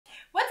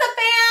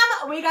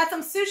We got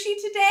some sushi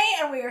today,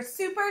 and we are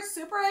super,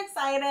 super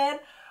excited.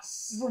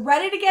 We're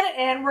ready to get it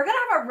in. We're going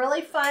to have a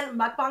really fun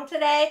mukbang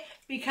today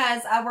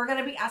because we're going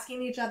to be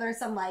asking each other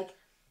some, like,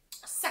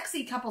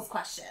 sexy couples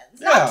questions.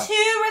 Yeah. Not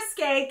too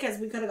risque because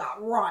we could have got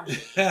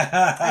raunchy.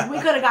 Like, we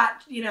could have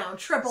got, you know,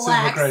 triple super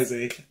X.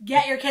 Crazy.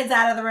 Get your kids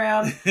out of the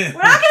room.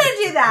 We're not going to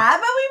do that,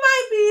 but we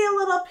might be a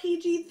little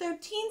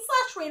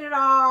PG-13/rated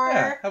R.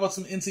 Yeah. How about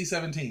some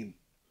NC-17?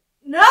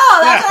 No,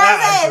 that's what I'm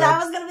saying. That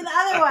was going to be the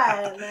other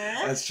one.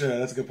 That's true.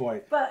 That's a good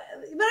point. But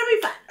it'll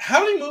be fun.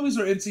 How many movies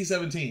are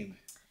NC-17?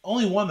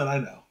 Only one that I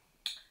know.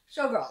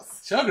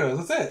 Showgirls. Showgirls,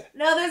 that's it.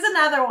 No, there's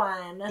another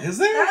one. Is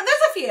there? There's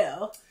a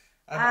few.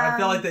 I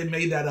feel like they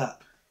made that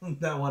up.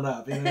 That one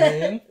up. You know what I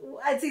mean?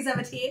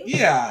 NC-17?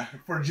 Yeah,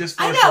 for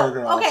I know.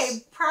 Showgirls.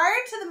 Okay,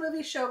 prior to the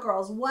movie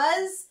Showgirls,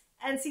 was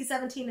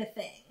NC-17 a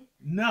thing?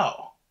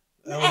 No.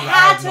 It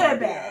had to have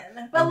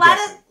been. But let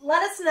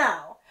us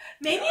know.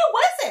 Maybe it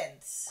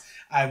wasn't.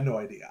 I have no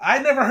idea.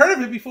 I'd never heard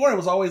of it before. It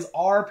was always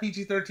R,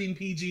 PG-13,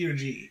 PG, or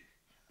G.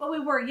 But we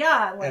were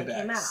young when it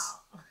came out.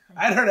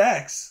 I'd heard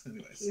X.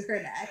 Anyways. You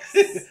heard X.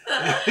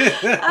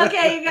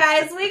 Okay, you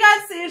guys. We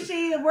got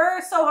sushi.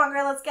 We're so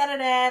hungry. Let's get it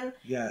in.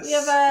 Yes. We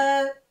have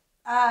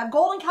a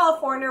golden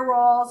California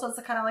roll. So it's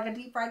kind of like a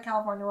deep fried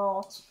California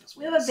roll.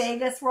 We have a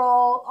Vegas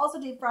roll. Also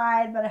deep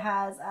fried, but it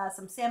has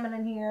some salmon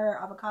in here.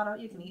 Avocado.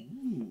 You can eat.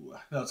 Ooh.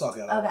 No, it's all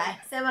good. Okay.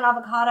 Salmon,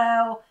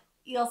 avocado,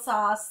 eel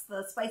sauce,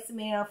 the spicy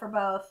mayo for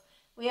both.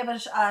 We have a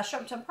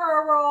shrimp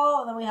tempura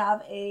roll. And then we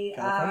have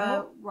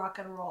a rock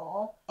and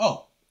roll.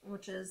 Oh.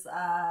 Which is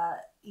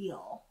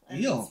eel.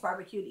 Eel. It's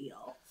barbecued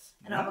eel.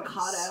 And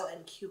avocado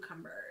and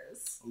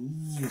cucumbers.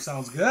 Ooh,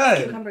 sounds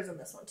good. Cucumbers in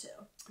this one too.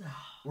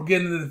 We're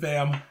getting into the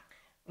fam.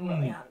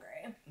 Really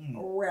hungry.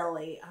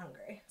 Really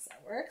hungry. So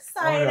we're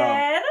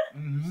excited.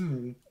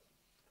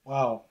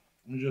 Wow.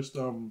 We just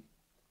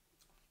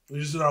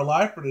did our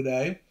live for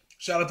today.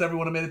 Shout out to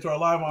everyone who made it to our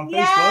live on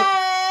Facebook.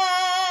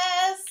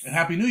 And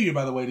Happy New Year,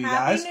 by the way, to you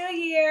guys. Happy New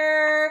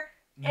Year.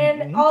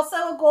 And also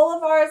a goal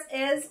of ours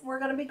is we're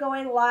going to be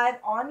going live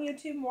on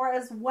YouTube more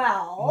as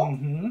well.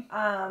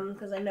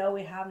 Because I know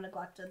we have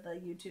neglected the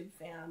YouTube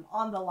fam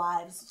on the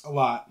lives. A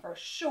lot. For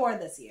sure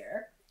this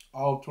year.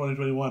 All of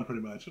 2021,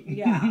 pretty much.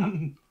 Yeah.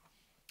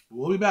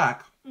 We'll be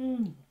back.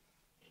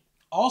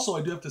 Also,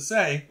 I do have to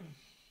say,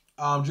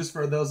 just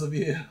for those of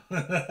you,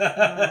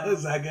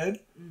 is that good?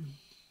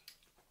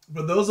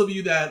 For those of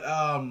you that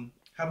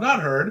have not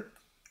heard,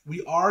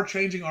 we are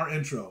changing our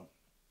intro.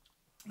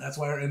 That's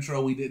why our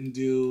intro, we didn't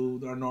do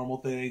our normal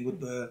thing with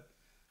the,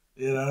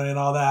 you know, and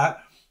all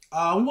that.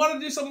 We wanted to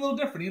do something a little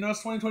different. You know, it's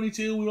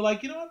 2022. We were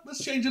like, you know what?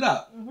 Let's change it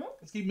up.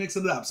 Let's keep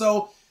mixing it up.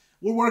 So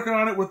we're working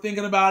on it. We're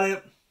thinking about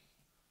it.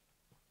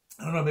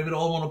 I don't know. Maybe the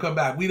old one will come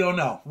back. We don't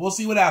know. We'll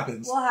see what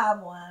happens. We'll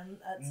have one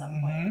at some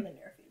point in the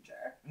near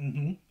future.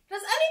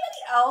 Does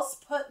anybody else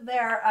put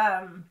their,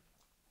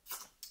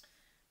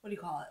 what do you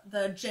call it?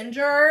 The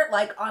ginger,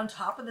 like, on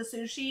top of the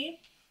sushi?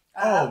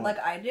 Like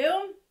I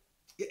do?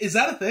 Is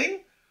that a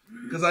thing?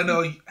 Because I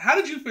know, how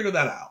did you figure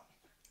that out?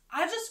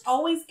 I just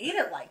always ate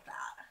it like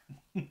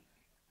that.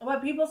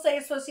 What people say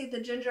is supposed to eat the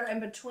ginger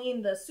in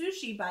between the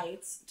sushi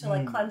bites to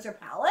like cleanse your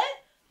palate.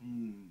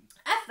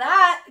 F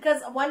that,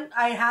 because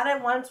I had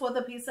it once with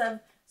a piece of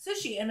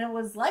sushi and it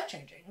was life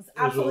changing. It was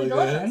absolutely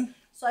delicious.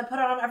 So I put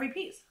it on every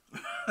piece.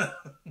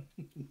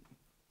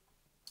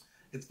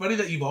 It's funny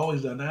that you've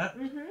always done that.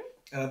 And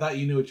I thought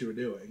you knew what you were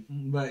doing.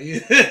 But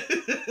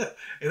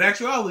in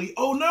actuality,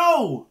 oh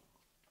no!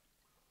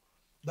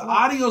 The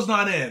audio's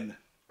not in.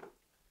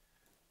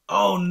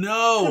 Oh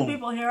no! Can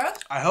people hear us?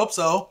 I hope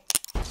so.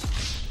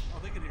 Oh,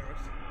 they can hear us.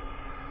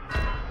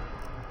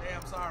 Hey,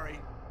 I'm sorry.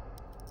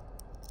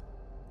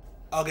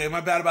 Okay,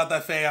 my bad about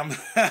that, fam.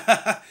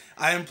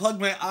 I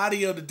unplugged my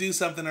audio to do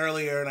something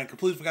earlier, and I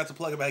completely forgot to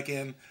plug it back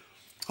in.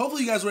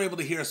 Hopefully you guys were able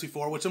to hear us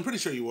before, which I'm pretty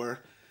sure you were.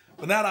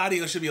 But now the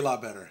audio should be a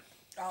lot better.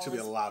 Should be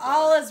a lot better.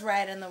 All is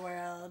right in the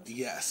world.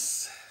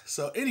 Yes.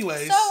 So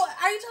anyways. So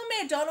are you telling me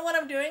I don't know what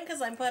I'm doing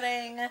because I'm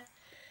putting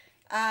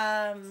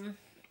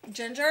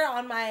ginger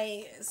on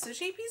my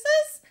sushi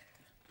pieces?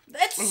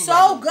 It's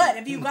so good.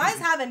 If you guys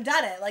haven't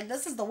done it, like,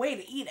 this is the way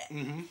to eat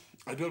it.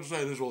 I do have to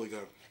say, it is really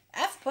good.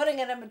 F putting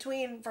it in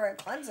between for a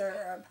cleanser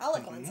or a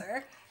palate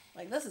cleanser.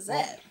 Like, this is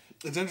it.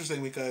 It's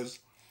interesting because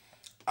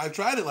I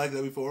tried it like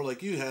that before,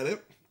 like you had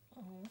it.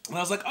 And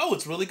I was like, oh,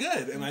 it's really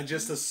good. And I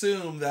just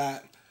assumed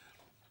that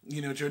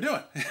you knew what you were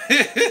doing.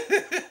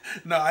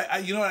 No, I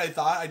you know what I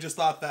thought? I just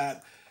thought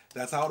that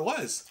that's how it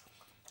was.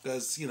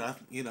 Because, you know,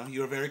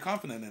 you were very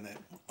confident in it.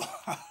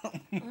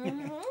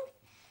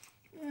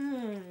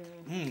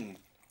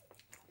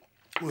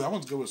 Ooh, that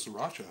one's good with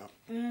sriracha.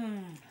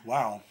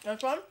 Wow.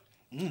 That's one?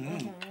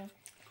 That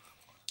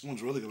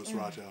one's really good with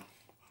sriracha.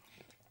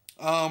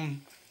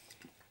 I'm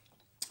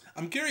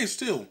curious,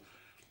 too.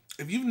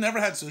 If you've never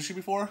had sushi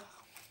before,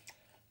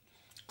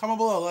 comment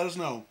below, let us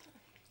know.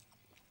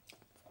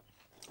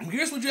 I'm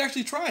curious, would you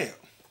actually try it?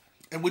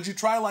 And would you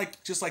try,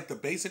 like, just like the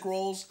basic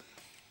rolls?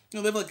 You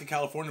know, they have like the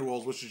California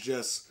rolls, which is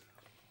just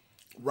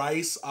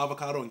rice,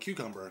 avocado, and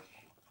cucumber.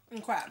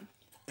 And crab.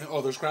 And,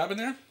 oh, there's crab in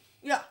there?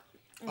 Yeah.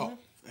 Oh,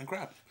 and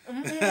crab.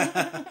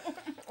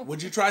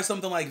 Would you try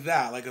something like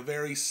that, like a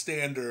very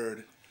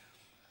standard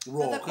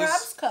roll? But the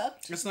crab's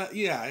cooked. It's not,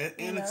 yeah,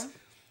 and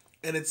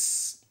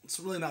it's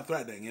really not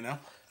threatening, you know.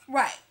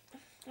 Right.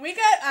 We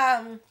get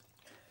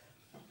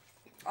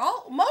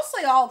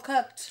mostly all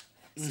cooked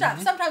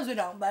stuff. Sometimes we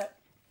don't, but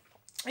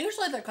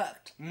usually they're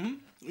cooked.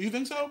 You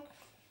think so?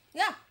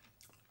 Yeah.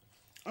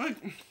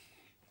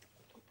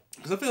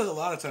 Because I feel like a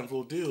lot of times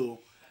we'll do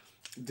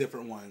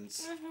different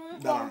ones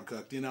that aren't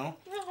cooked, you know?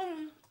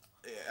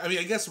 I mean,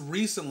 I guess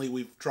recently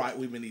we've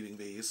been eating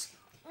these.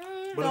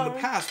 But in the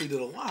past we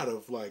did a lot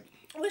of, like...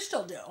 We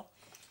still do.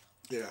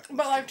 Yeah.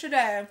 But, like,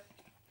 today...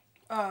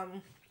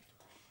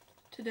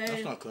 Today...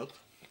 That's not cooked.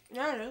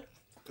 Yeah, it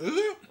is. Is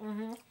it?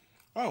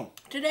 Oh.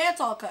 Today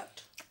it's all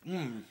cooked.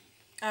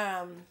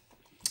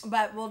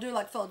 But we'll do,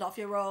 like,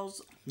 Philadelphia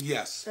rolls.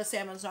 Yes. The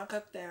salmon's not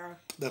cooked there.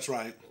 That's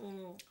right.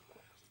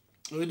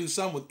 We do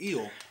some with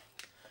eel.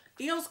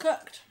 Eel's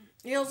cooked.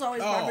 Eel's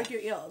always barbecue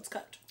eel. It's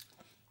cooked.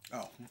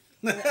 Oh.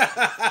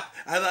 I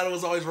thought it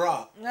was always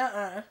raw.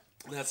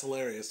 That's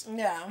hilarious.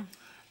 Yeah.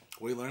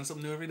 We learn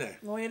something new every day.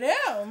 We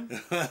do.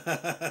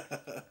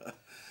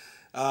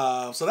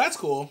 So that's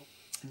cool.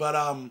 But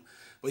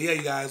yeah,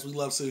 you guys, we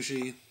love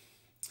sushi.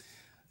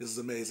 This is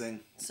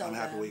amazing. So I'm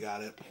happy we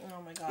got it.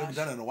 Oh my gosh. We haven't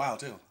done it in a while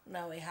too.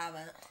 No, we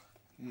haven't.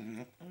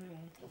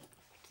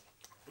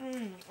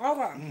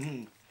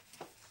 Okay.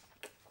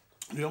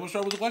 You want to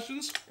start with the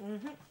questions?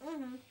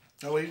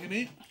 That way you can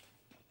eat?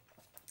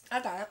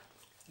 I got it.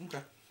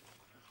 Okay.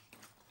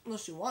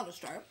 Unless you want to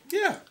start.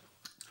 Yeah.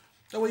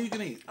 That way you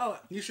can eat. Oh.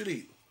 You should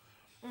eat.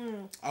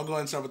 I'll go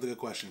ahead and start with the good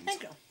questions.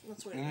 Thank you.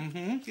 That's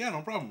weird. Yeah,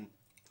 no problem.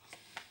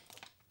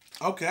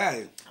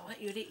 Okay. I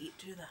want you to eat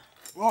too, though.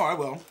 Oh, I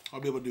will. I'll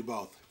be able to do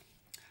both.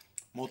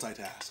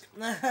 Multitask.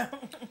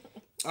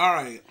 All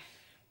right.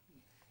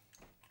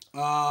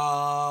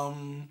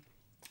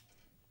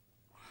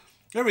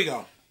 Here we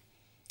go.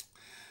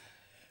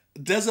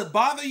 Does it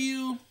bother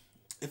you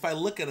if I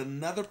look at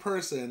another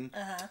person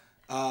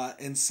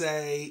and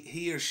say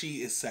he or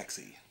she is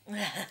sexy?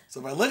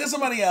 So if I look at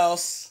somebody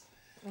else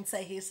and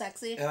say he's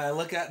sexy, and I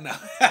look at and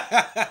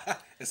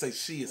say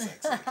she is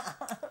sexy.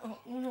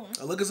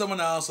 I look at someone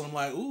else and I'm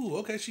like, ooh,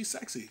 okay, she's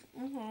sexy.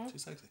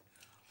 She's sexy.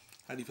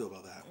 How do you feel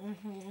about that?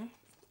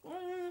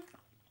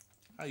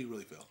 How do you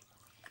really feel?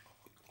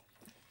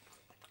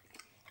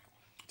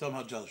 Tell them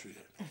how jealous you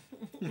get.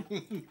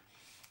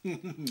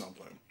 No, I'm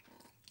playing.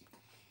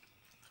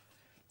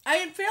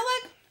 I feel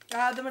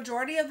like the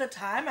majority of the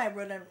time I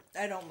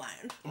don't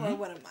mind or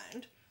wouldn't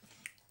mind.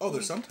 Oh,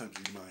 there's sometimes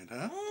you mind,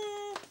 huh?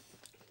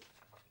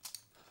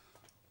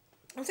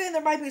 I'm saying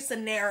there might be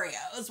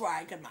scenarios where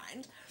I could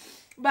mind,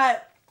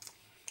 but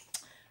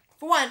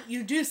for one,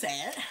 you do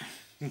say it.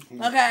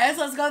 Okay,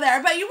 so let's go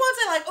there. But you won't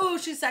say like, "Oh,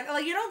 she's sexy."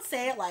 Like you don't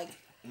say it like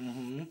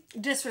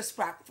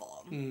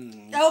disrespectful.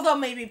 Although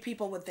maybe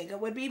people would think it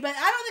would be, but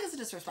I don't think it's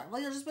disrespectful.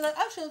 You'll just be like,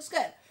 "Oh, she looks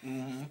good."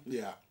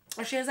 Yeah.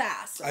 Or she has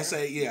ass. Or, I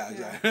say, yeah,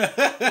 exactly.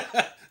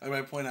 I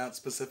might point out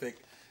specific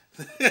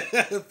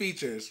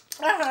features.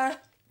 I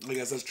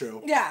guess that's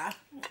true. Yeah.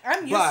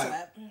 I'm used to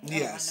it.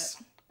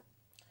 Yes.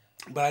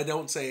 But I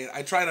don't say it.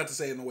 I try not to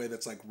say it in a way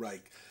that's like,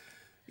 rude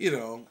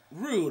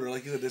or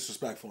like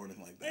disrespectful or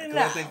anything like that.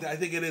 No. I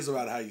think it is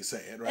about how you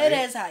say it, right? It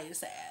is how you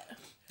say it.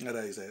 That's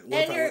how you say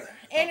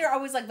it. You're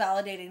always like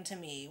validating to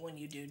me when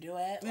you do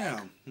it. Yeah.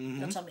 Like,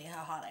 you'll tell me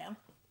how hot I am.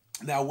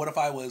 Now, what if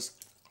I was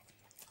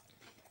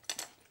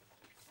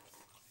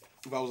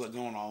like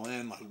going all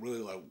in, like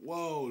really like,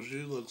 whoa,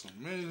 she looks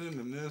amazing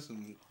and this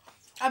and...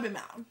 I'd be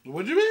mad.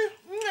 Would you be?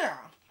 Yeah.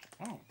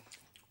 Oh.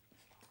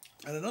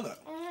 I didn't know that.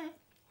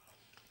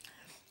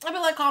 I'd be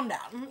like, calm down.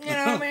 You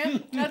know what I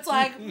mean? It's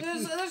like,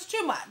 there's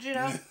too much, you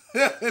know?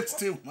 It's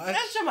too much?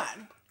 It's too much.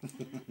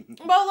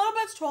 But a little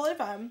bit's totally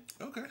fine.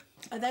 Okay.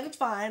 I think it's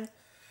fine.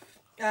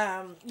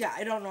 Yeah,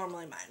 I don't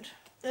normally mind.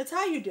 It's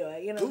how you do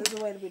it. You know, there's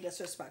a way to be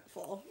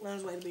disrespectful.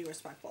 There's a way to be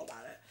respectful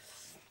about it.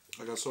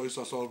 I got soy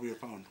sauce all over your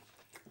phone.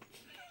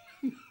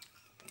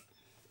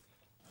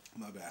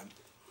 My bad.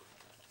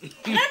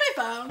 Can I have my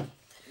phone?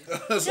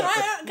 Can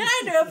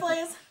I do it,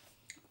 please?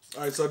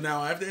 Alright, so now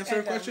I have to answer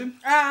a question?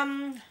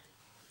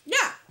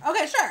 Yeah.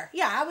 Okay, sure.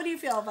 Yeah, how would you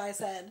feel if I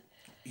said...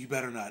 You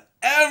better not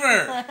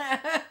ever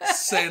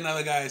say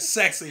another guy is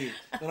sexy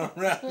when I'm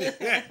around here.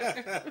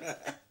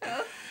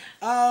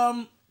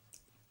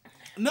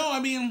 No, I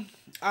mean,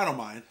 I don't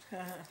mind.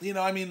 You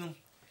know, I mean,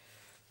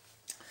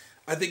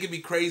 I think it'd be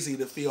crazy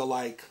to feel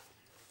like,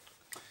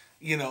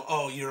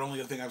 oh, you're only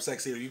going to think I'm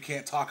sexy or you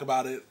can't talk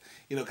about it,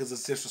 because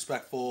it's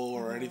disrespectful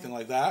or anything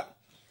like that.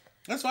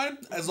 That's fine.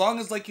 As long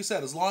as, like you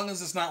said, as long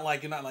as it's not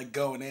like, you're not like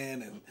going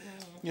in and,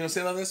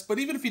 saying all this. But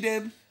even if you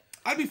did,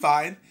 I'd be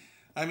fine.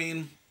 I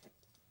mean,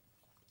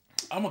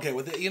 I'm okay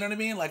with it. You know what I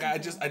mean? Like, I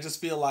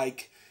just feel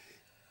like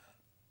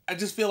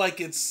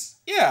it's,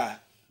 yeah.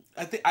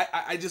 I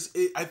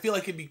feel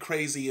like it'd be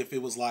crazy if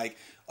it was like,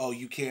 oh,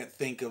 you can't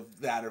think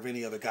of that of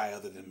any other guy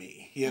other than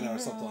me, or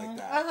something like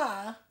that.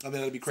 I mean,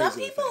 that'd be crazy. Some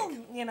people,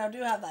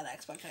 do have that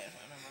expectation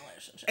in a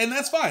relationship. And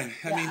that's fine.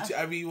 I mean,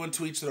 everyone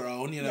to each their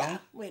own, Yeah,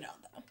 we don't though.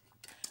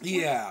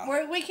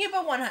 Yeah. We keep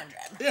it 100.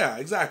 Yeah,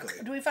 exactly.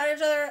 Do we find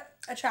each other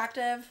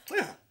attractive?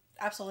 Yeah.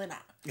 Absolutely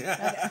not.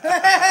 Yeah.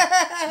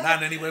 Okay. Not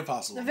in any way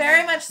possible.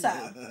 Very much so.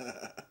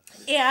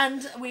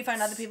 And we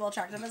find other people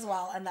attractive as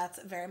well, and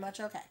that's very much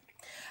okay.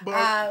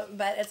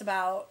 But it's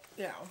about,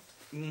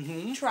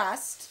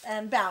 trust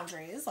and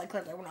boundaries. Like,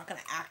 clearly, we're not going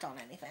to act on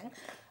anything.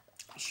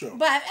 Sure.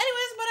 But anyways,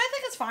 I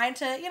think it's fine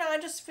to, I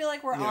just feel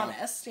like we're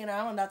honest,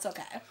 and that's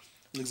okay.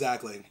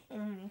 Exactly.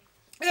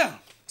 Yeah.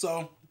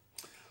 So,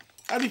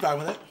 I'd be fine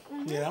with it.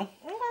 Okay. All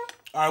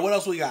right, what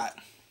else we got?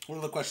 What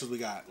are the questions we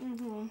got?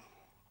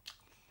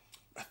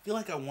 I feel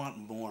like I want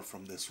more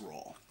from this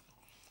roll.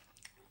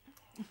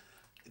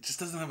 It just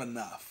doesn't have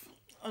enough.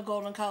 A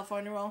golden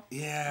California roll?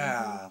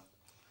 Yeah.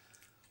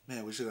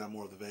 Man, we should have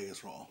more of the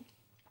Vegas roll.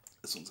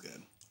 This one's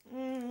good.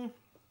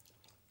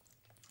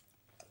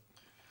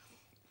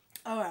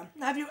 Okay.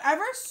 Have you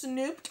ever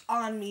snooped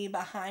on me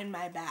behind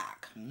my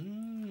back?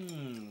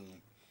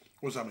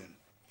 What's that mean?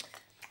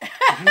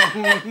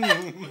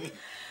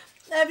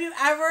 Have you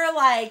ever,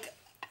 like,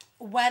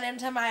 went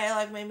into my,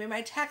 like, maybe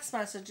my text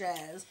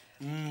messages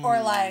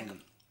or, like,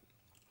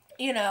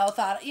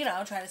 thought,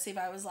 try to see if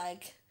I was,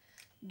 like,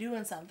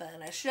 doing something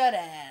I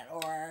shouldn't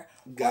or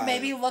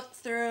maybe looked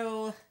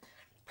through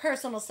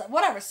personal stuff,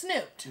 whatever,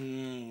 snooped.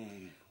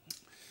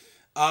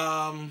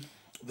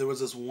 There was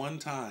this one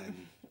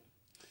time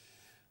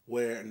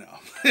where, no.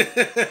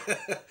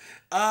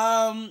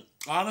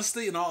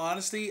 In all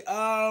honesty,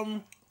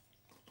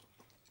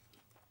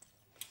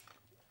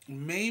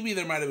 maybe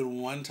there might have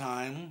been one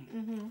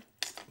time.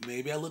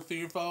 Maybe I looked through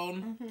your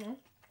phone.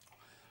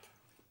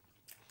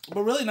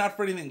 But really not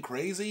for anything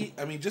crazy.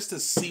 I mean, just to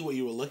see what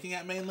you were looking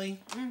at mainly.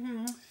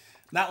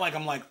 Not like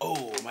I'm like,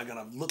 oh, am I going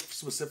to look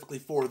specifically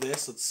for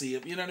this? Let's see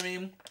if, you know what I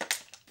mean?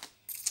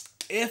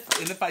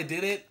 If I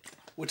did it,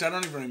 which I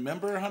don't even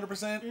remember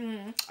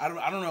 100%. I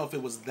don't know if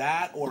it was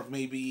that or if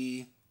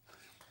maybe,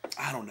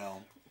 I don't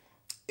know.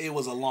 It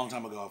was a long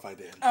time ago if I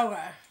did.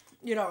 Okay.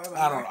 You don't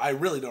remember? I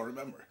really don't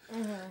remember.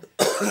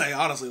 I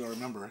honestly don't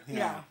remember.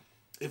 Yeah.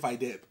 If I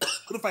did.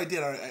 But if I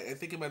did, I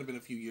think it might have been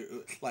a few years,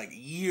 like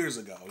years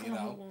ago,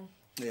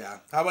 Yeah.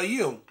 How about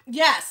you?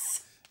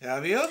 Yes.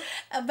 Have you?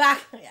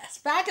 Back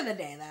in the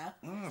day, though.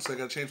 Oh, so I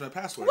gotta change my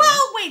password.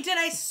 Well, wait, did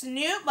I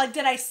snoop? Like,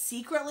 did I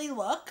secretly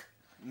look?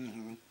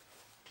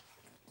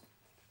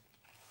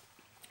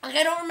 Like,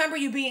 I don't remember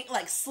you being,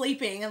 like,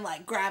 sleeping and,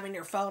 like, grabbing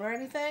your phone or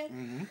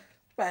anything.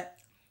 But.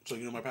 So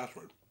you know my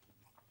password?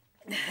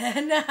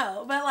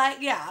 No, but,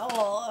 like, yeah,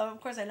 well, of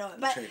course I know it.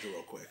 But change it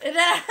real quick.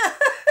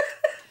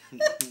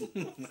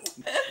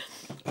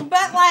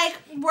 But, like,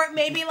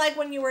 maybe, like,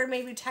 when you were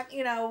maybe,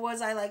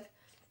 was I, like,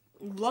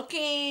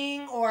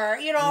 looking or,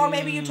 or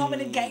maybe you told me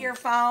to get your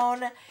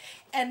phone.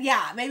 And,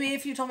 yeah, maybe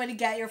if you told me to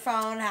get your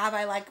phone,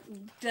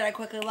 did I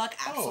quickly look?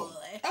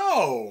 Absolutely.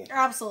 Oh.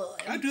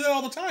 Absolutely. I do that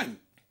all the time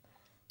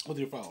with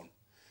your phone.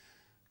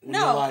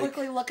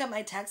 Quickly look at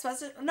my text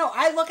message. No,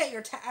 I look at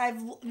your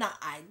I've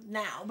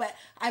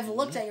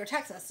looked at your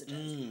text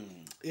messages.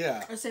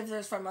 Yeah. Or see if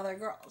there's from other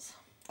girls.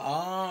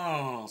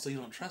 Oh, so you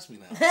don't trust me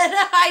now?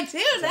 I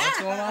do now. What's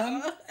going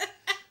on?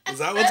 Is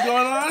that what's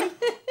going on?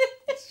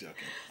 Just joking.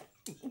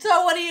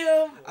 So what do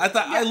you?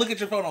 I look at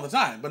your phone all the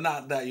time, but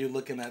not that you're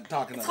talking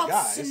to other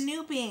guys. It's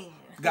snooping.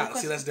 Got it.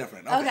 See, that's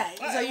different. Okay.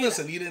 So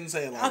listen, you didn't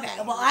say it like that.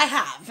 Okay, well, I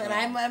have, and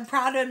I'm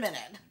proud to admit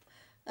it.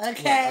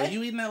 Okay. Well, are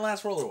you eating that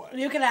last roll or what?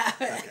 You can have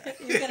it. Okay.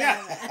 You can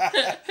have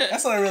it.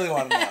 That's what I really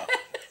want to know.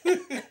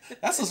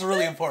 That's what's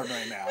really important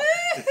right now.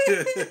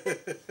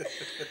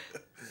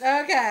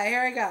 Okay,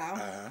 here we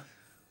go.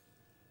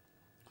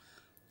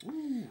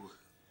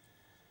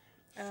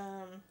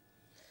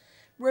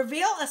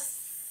 Reveal a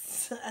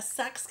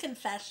sex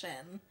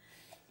confession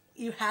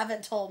you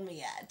haven't told me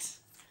yet.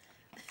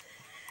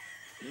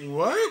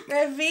 What?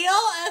 Reveal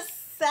a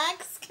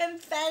sex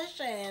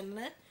confession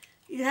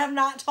you have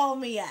not told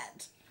me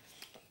yet.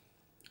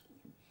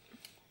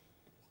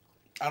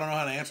 I don't know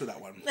how to answer that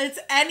one. It's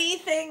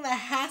anything that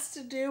has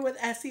to do with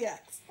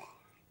sex.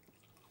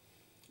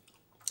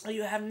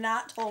 You have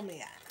not told me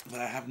yet. That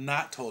I have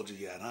not told you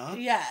yet, huh?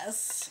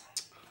 Yes.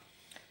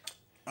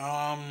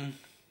 I'll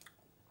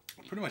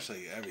pretty much tell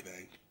you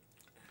everything.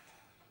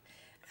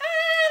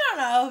 I don't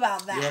know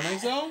about that. You don't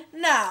think so?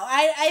 No,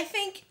 I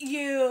think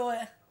you...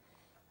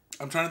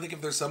 I'm trying to think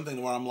if there's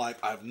something where I'm like,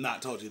 I've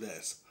not told you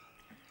this.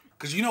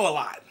 Because you know a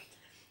lot.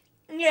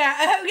 Yeah,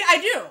 I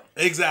do.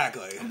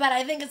 Exactly. But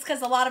I think it's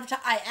because a lot of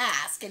I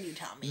ask and you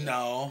tell me.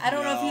 No. I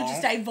don't know if you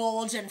just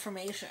divulge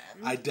information.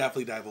 I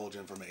definitely divulge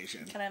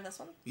information. Can I have this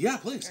one? Yeah,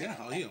 please. Yeah,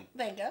 all you.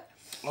 Thank you.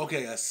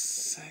 Okay, a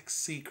sex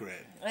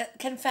secret.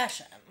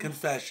 Confession.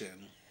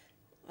 Confession.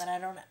 But I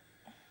don't know.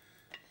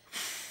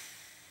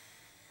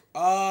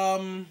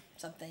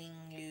 Something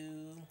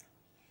you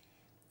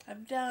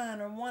have done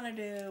or want to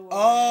do. Or...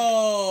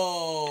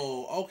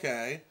 Oh,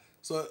 okay.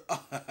 So,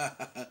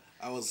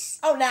 I was...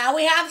 Oh, now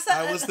we have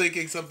something. I was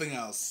thinking something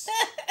else.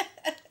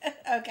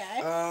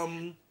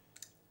 Okay.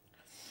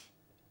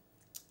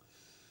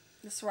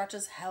 This watch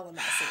is hella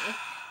messy.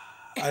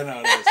 I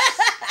know it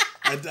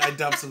is. I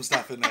dumped some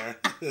stuff in there.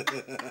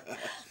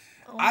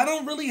 I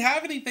don't really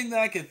have anything that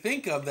I can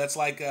think of that's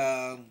like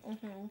a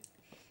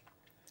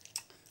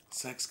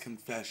sex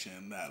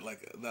confession that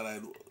I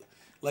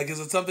like. Is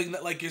it something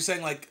that like you're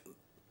saying like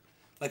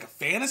a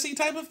fantasy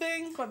type of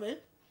thing? Could be.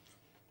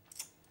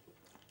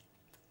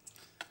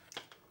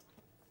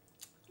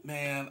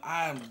 Man,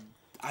 I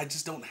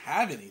just don't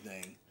have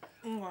anything.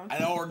 Mm-hmm. I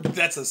know, or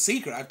that's a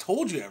secret. I've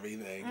told you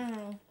everything.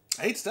 Mm-hmm.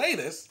 I hate to say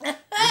this, but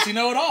you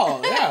know it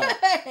all. Yeah.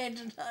 I hate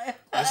to tell you.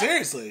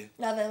 Seriously.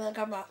 Nothing that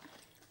come up.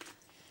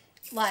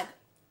 Like.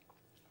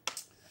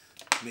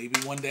 Maybe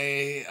one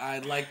day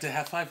I'd like to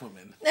have 5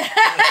 women.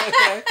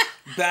 Okay.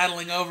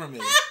 Battling over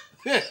me.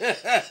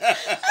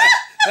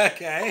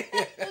 Okay.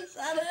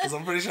 Because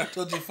I'm pretty sure I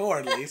told you 4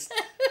 at least.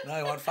 Now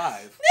I want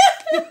 5.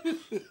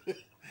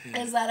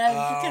 Is that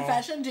a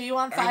confession? Do you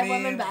want 5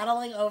 women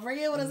battling over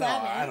you? What does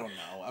that mean? I don't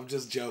know. I'm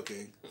just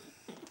joking.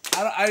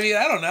 I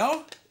don't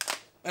know.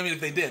 I mean,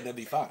 if they did, that'd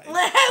be fine. But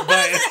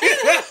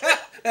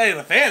that ain't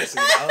a fantasy,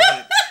 though.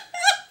 Like,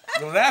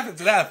 when it happens,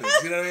 it happens.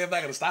 You know what I mean? I'm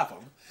not going to stop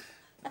them.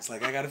 It's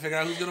like, I got to figure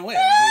out who's going to win.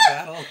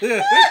 Battle.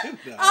 No,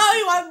 oh,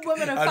 you want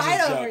women to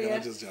fight over you?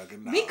 I'm just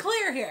joking. No. Be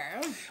clear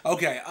here.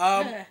 Okay.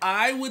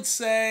 I would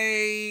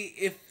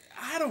say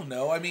I don't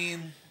know. I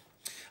mean,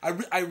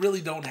 I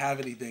really don't have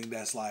anything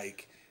that's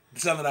like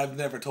something I've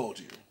never told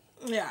you.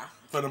 Yeah.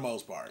 For the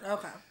most part.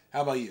 Okay.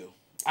 How about you?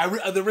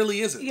 There really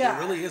isn't. Yeah.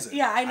 There really isn't.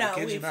 Yeah, I know. I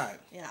kid you not.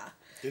 Yeah.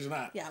 Kid you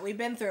not. Yeah, we've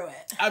been through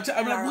it.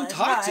 We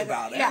talked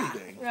about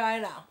everything. Yeah, I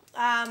know.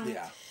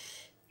 Yeah.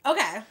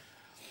 Okay.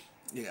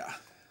 Yeah.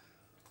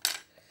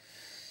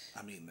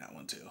 I mean that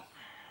one too.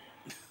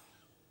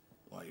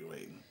 While you're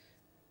waiting.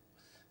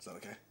 Is that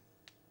okay?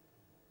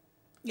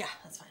 Yeah,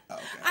 that's fine. Oh,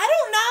 okay. I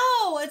don't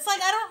know. It's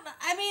like,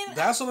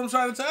 that's what I'm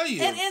trying to tell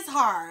you. It is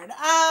hard.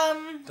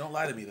 Don't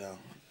lie to me though.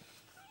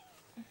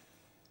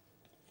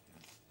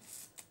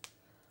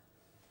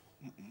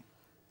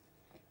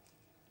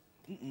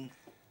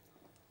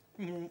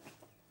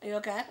 Are you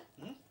okay?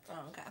 Mm-hmm.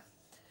 Oh, okay.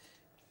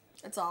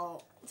 It's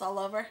all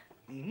over?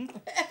 Mm-hmm.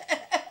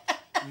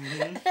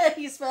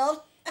 You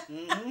spilled?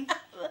 Mm-hmm.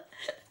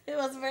 It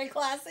wasn't very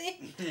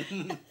classy.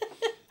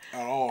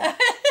 Oh.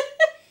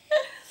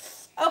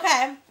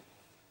 Okay.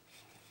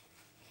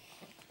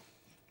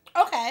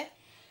 Okay.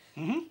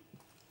 Mm-hmm.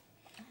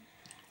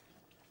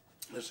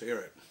 Let's hear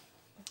it.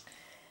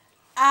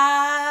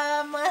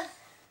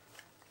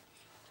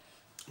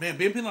 Man,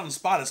 being put on the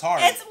spot is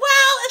hard.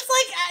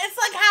 It's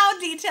like how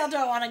detailed do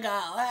I want to go?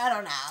 I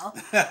don't know.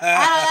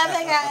 I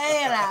think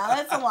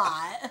it's a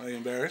lot. Are you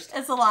embarrassed?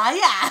 It's a lot,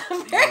 yeah.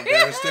 I'm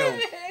embarrassed too.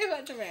 Very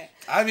much embarrassed.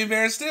 I'm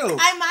embarrassed too.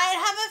 I might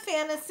have a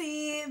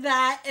fantasy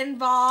that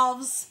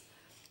involves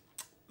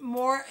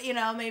more,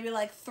 maybe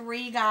like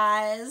 3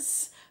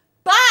 guys.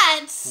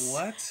 But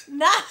what?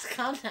 Not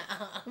calm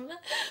down.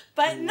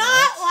 But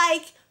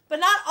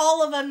not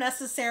all of them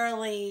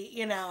necessarily,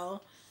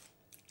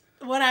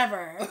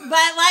 whatever. But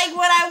like,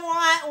 would I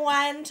want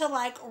one to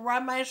like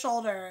rub my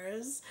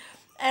shoulders,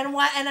 and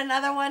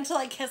another one to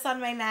like kiss on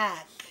my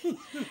neck, and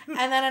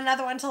then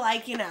another one to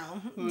like do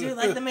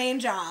like the main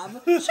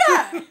job?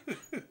 Sure.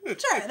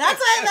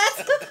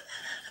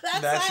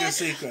 That's your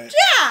secret.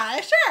 Yeah,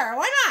 sure.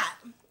 Why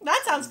not?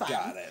 That sounds fun.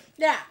 Got it.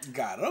 Yeah.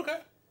 Got it. Okay.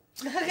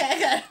 Okay.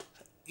 Good.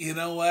 You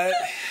know what?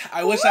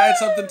 I wish I had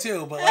something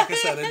too, but like I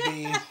said, it'd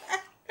be.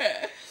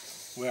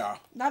 Well,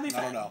 that'd be fun.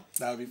 I don't know.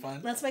 That would be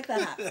fun. Let's make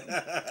that happen.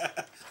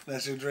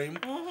 That's your dream?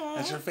 Mm-hmm.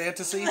 That's your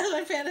fantasy? That's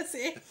my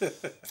fantasy.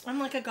 I'm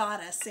like a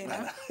goddess, Okay.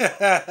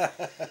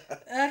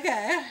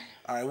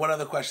 All right, what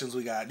other questions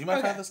we got? Do you mind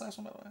if I have this last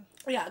one, by the way?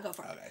 Yeah, go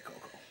for it. Okay,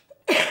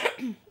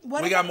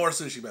 cool. We got more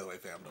sushi, by the way,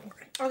 fam. Don't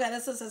worry. Okay,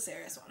 this is a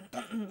serious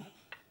one.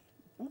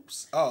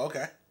 Oops. Oh,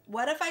 okay.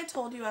 What if I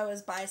told you I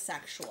was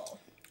bisexual?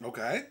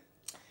 Okay.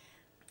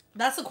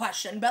 That's the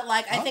question, but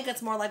like, I think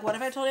it's more like, what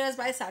if I told you I was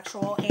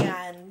bisexual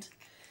and,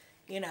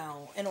 in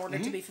order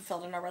to be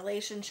fulfilled in a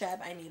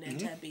relationship, I needed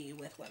to be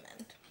with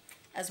women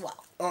as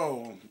well.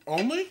 Oh,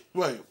 only?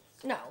 Wait.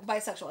 No,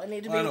 bisexual. I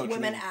need to be with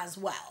women as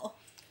well.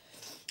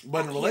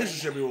 But in a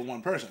relationship, you're with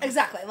one person.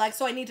 Exactly. Like,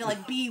 so I need to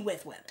like be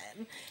with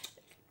women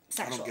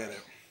sexually. I don't get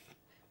it.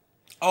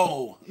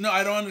 Oh, no,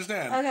 I don't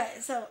understand. Okay,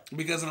 so...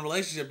 Because in a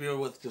relationship, you're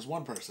with just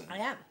one person. I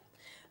am.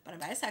 But I'm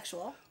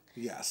bisexual.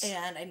 Yes.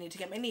 And I need to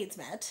get my needs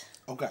met.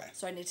 Okay.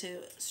 So I need to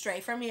stray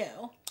from you to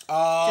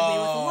be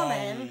with a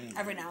woman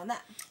every now and then.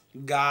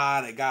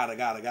 Got it.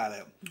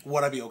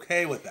 Would I be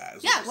okay with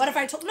that? Yeah, what if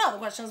I told... No, the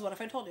question is, what if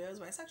I told you I was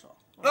bisexual?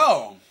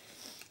 Oh.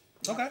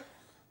 Okay.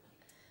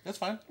 That's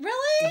fine.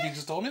 Really? If you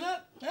just told me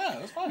that? Yeah,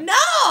 that's fine.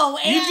 No!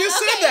 You just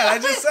said that. I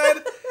just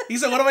said... He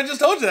said, what if I just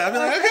told you that? I'd be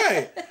like,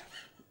 okay.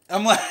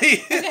 I'm like...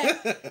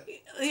 Okay.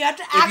 You have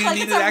to act like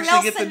it's a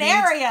real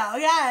scenario.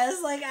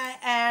 Yes, like,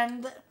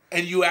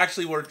 And you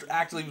actually were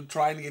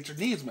trying to get your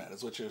needs met,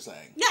 is what you're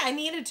saying. Yeah, I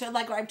needed to.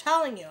 Like I'm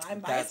telling you,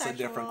 I'm bisexual. That's a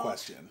different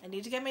question. I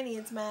need to get my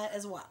needs met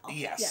as well.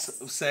 Yes.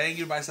 Saying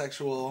you're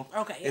bisexual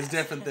is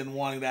different than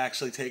wanting to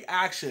actually take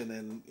action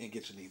and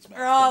get your needs met.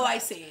 Oh, I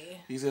see.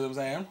 You see what I'm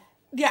saying?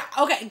 Yeah,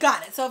 okay,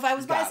 got it. So if I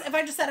was if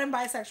I just said I'm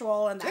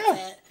bisexual and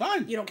that's it,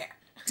 fine. You don't care.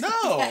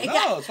 No, Yeah, no,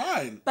 yeah. it's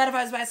fine. But if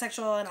I was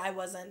bisexual and I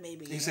wasn't,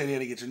 maybe. You said you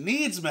had to get your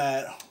needs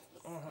met.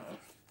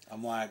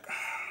 I'm like,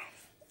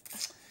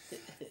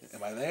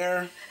 am I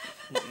there?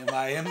 Am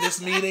I in this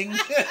meeting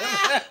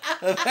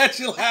that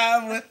you'll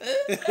have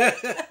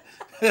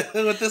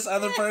with this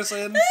other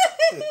person?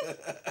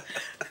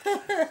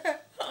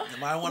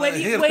 Am I one of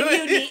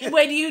the...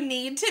 When you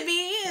need to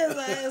be? Is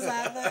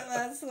that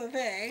that's the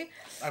thing?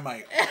 I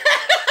might.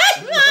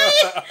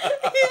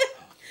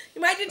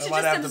 You might need to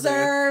just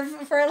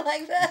observe for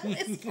like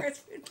the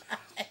first few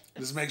times.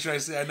 Just make sure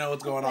I know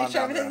what's going on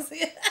down there.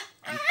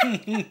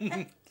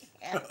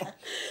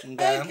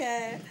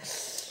 Okay.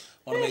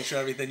 Want to make sure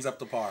everything's up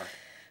to par.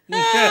 So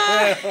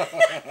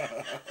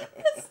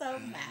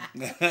bad.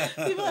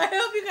 People, I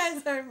hope you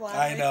guys are laughing.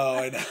 I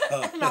know.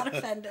 I'm not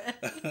offended.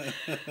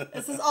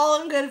 This is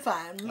all in good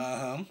fun.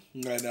 I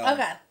know.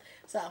 Okay.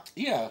 So.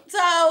 Yeah.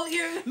 So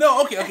you.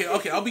 No.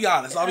 Okay. I'll be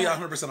honest. I'll be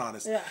 100%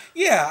 honest. Yeah.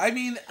 Yeah. I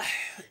mean,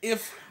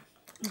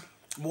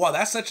 wow,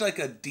 that's such like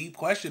a deep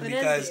question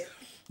because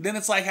then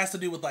it's like has to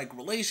do with like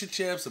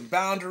relationships and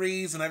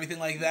boundaries and everything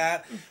like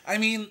that. I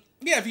mean,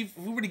 yeah, if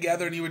we were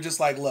together and you were just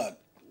like, look,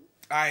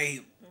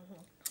 it'd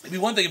be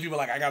one thing if you were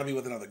like, I gotta be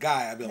with another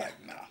guy. I'd be like,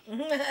 no.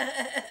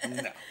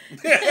 No.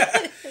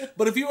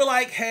 But if you were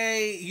like,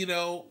 hey, you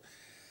know,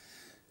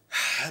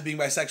 being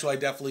bisexual, I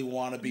definitely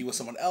want to be with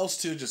someone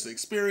else too, just to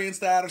experience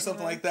that or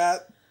something like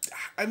that.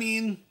 I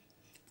mean,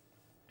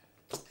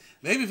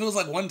 maybe if it was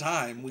like one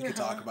time, we could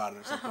talk about it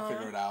or something,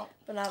 figure it out.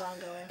 But not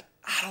ongoing.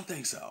 I don't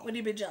think so. Would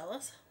you be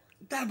jealous?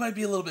 That might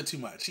be a little bit too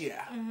much,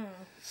 yeah.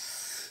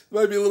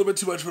 Might be a little bit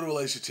too much for the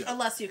relationship.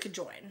 Unless you could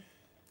join.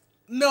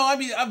 No, I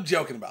mean, I'm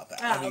joking about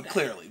that. I mean,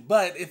 clearly.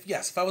 But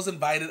if I was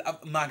invited,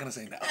 I'm not going to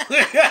say no.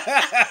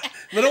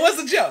 But it was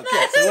a joke.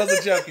 Yes, it was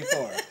a joke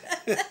before.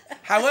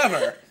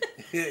 However,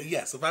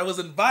 yes, if I was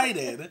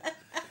invited,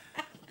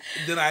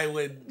 then I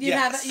would,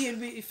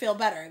 You'd feel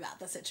better about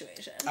the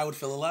situation. I would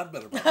feel a lot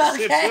better about the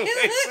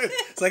situation.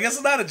 So I guess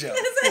it's not a joke.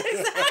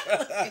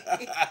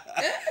 Exactly.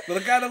 But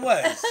it kind of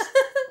was.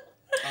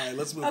 All right,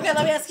 let's move on. Okay,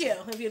 let me ask you.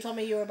 If you told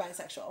me you were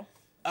bisexual.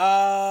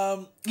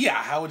 Yeah,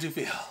 how would you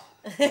feel?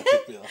 It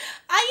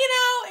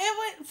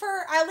would,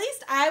 at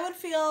least I would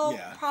feel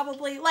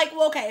probably like,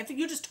 well, okay, if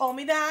you just told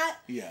me that,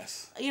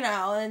 yes,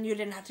 and you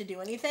didn't have to do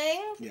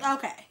anything,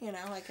 okay,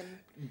 I can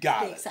be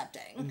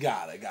accepting.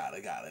 Got it.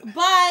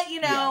 But,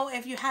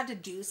 if you had to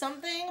do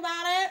something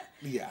about it,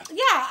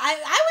 I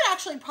would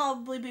actually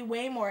probably be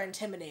way more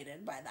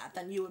intimidated by that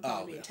than you would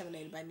probably be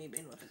intimidated by me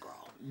being with a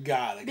girl.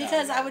 Got it.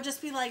 Because I would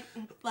just be like,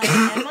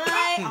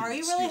 are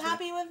you really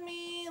happy with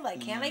me?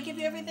 Like, can I give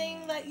you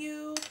everything that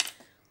you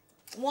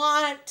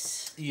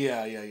want?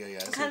 Yeah.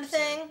 Kind of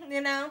thing,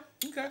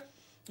 Okay.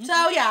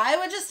 So,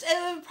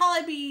 it would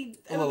probably be...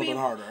 A little bit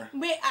harder.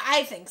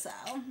 I think so,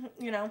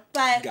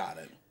 but... Got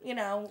it.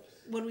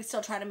 Would we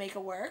still try to make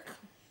it work?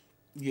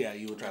 Yeah,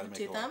 you would try to make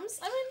it work. 2 thumbs?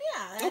 I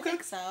mean, I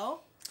think so.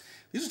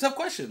 These are tough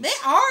questions. They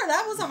are.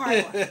 That was a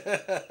hard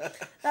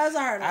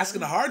one.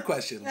 Asking the hard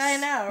questions. I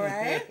know,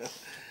 right?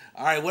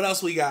 All right, what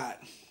else we got?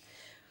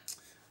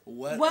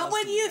 What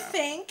would you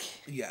think?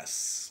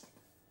 Yes.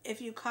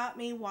 If you caught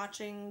me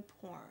watching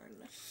porn.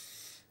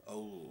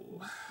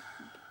 Oh.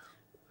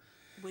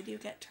 Would you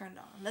get turned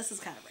on? This is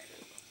kind of rated.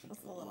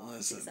 It's a little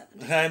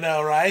C17. I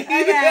know, right?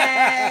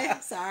 Okay.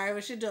 Sorry,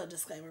 we should do a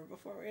disclaimer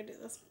before we do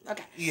this.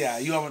 Okay. Yeah,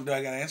 do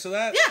I gotta answer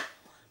that? Yeah.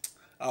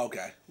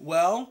 Okay.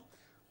 Well,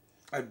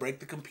 I'd break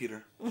the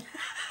computer.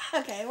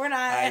 Okay, we're not.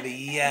 I'd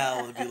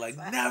yell and be like,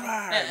 never! No. Never!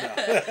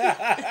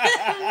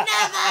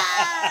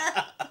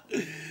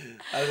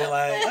 I'd be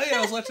like, oh yeah,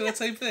 I was watching that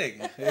same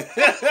thing. Like,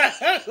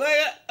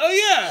 oh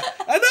yeah,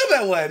 I know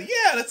that one.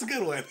 Yeah, that's a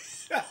good one.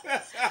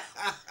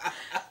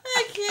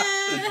 I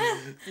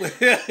can't.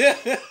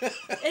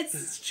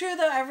 It's true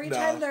though. Every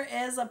time there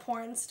is a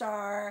porn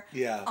star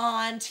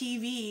on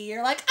TV,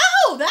 you're like,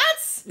 oh,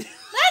 that's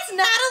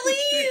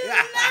Natalie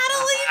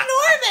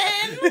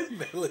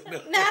Norman.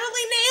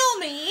 Natalie Nail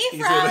Me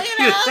from,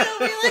 you'll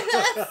be like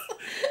this.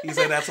 You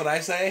say that's what I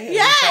say?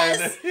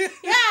 Yes.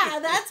 Yeah,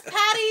 that's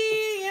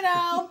Patty,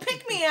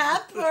 pick me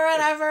up or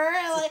whatever.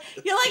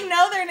 You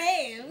know their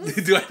names.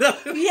 Do I know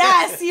them?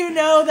 Yes, you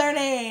know their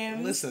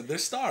names. Listen, they're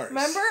stars.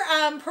 Remember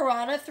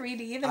Piranha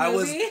 3D, the movie? I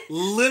was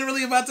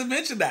literally about to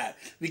mention that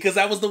because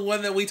that was the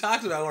one that we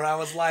talked about where I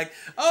was like,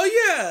 oh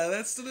yeah,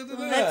 that's...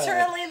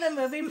 Literally the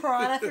movie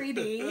Piranha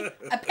 3D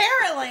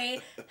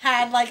apparently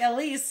had at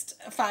least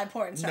 5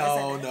 porn stars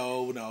in it.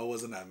 No, it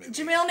wasn't that many.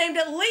 Jamil named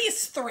at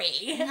least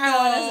 3.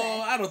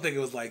 I don't think it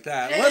was like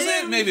that. Was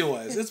it? Maybe it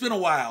was. It's been a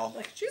while.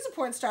 She's a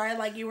porn star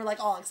and you were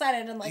all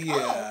excited and yeah.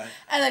 Oh.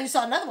 And then you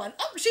saw another one.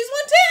 Oh, she's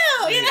one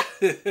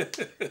too,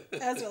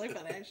 That was really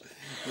funny actually.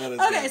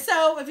 Okay, good.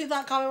 so if you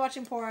thought call me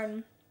watching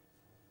porn.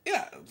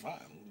 Yeah, fine.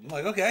 I'm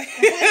like, okay.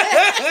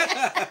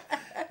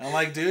 I'm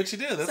like, do what you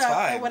do. That's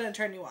fine. It wouldn't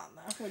turn you on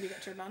though. Would you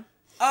get turned on?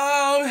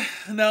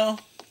 No.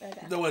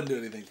 Okay. That wouldn't do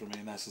anything for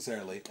me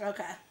necessarily.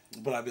 Okay.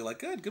 But I'd be like,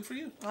 good for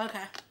you.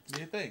 Okay. Do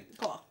your thing.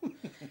 Cool.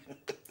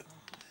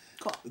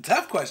 Cool.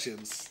 Tough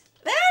questions.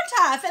 They're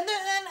tough, and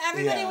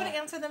everybody would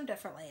answer them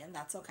differently, and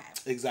that's okay.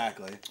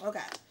 Exactly. Okay.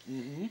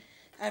 Mm-hmm.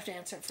 I have to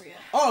answer it for you.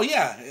 Oh,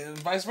 yeah, and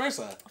vice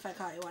versa. If I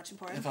caught you watching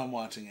porn? If I'm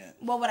watching it.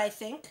 What would I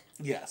think?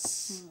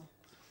 Yes.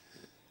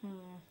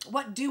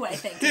 What do I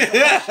think?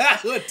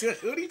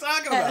 What are you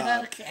talking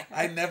about? Okay.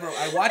 I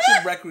watch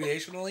it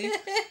recreationally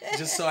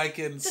just so I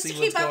can see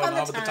what's going on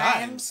with the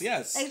times.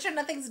 Yes. Make sure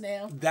nothing's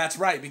new. That's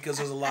right, because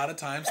there's a lot of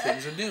times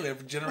things are new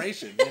every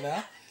generation, you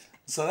know?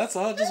 So that's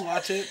all. Just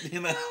watch it,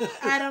 you know?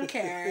 I don't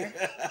care.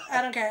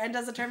 And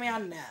does it turn me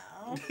on?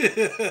 No.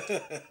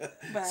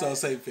 But so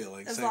same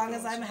feeling. As long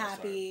as I'm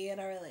happy in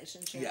a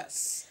relationship.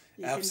 Yes.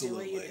 You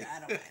absolutely. Can do what you do. I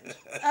don't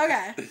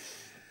mind. Okay.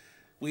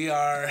 We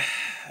are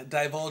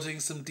divulging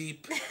some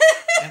deep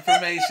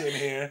information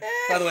here.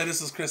 By the way,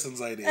 this was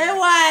Kristen's idea. It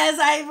was.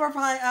 We're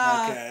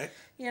probably. Okay.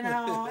 You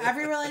know,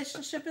 every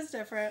relationship is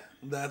different.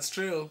 That's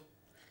true.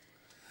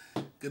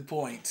 Good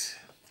point.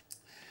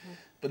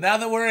 But now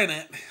that we're in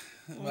it,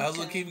 might as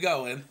well keep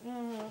going.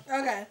 Mm-hmm.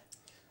 Okay.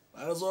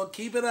 Might as well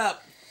keep it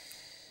up.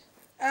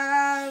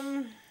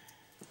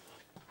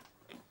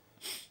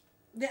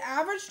 The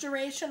average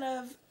duration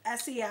of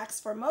sex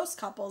for most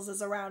couples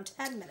is around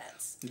 10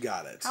 minutes.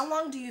 Got it. How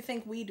long do you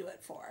think we do it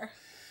for?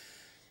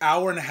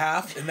 Hour and a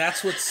half, and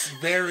that's what's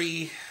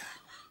very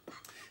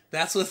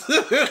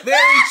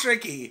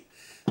tricky.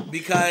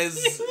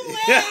 Because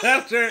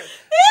after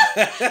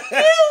an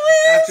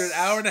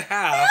hour and a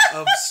half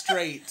of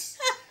straight,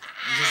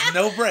 just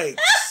no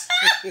breaks.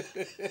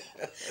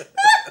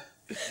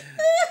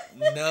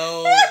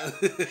 No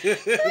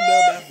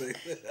nothing.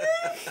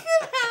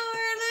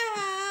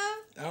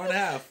 Hour and a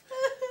half.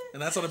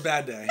 And that's on a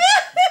bad day.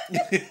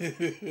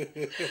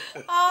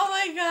 Oh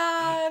my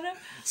god.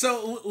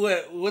 So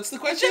what's the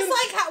question? Just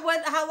like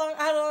how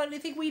long do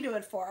you think we do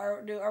it for?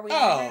 Are we?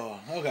 Oh,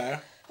 okay.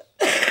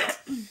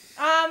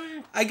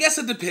 I guess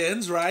it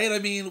depends, right? I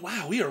mean,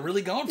 wow, we are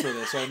really going for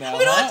this right now.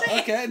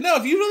 Okay. No,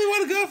 if you really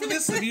want to go for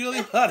this, if you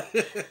really want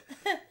it.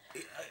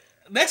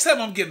 Next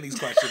time I'm getting these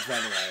questions, by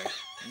the way.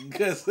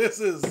 Because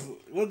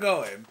we're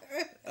going.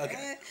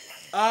 Okay.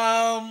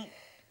 Well,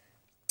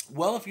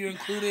 if you're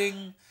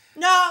including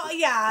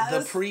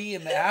the pre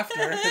and the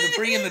after, the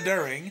pre and the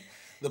during,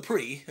 the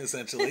pre,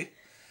 essentially.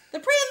 The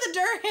pre and the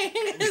during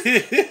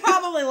is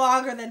probably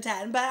longer than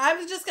 10, but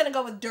I'm just going to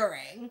go with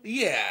during.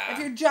 Yeah. If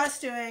you're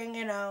just doing,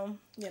 you know,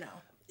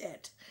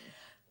 it.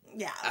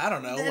 Yeah. I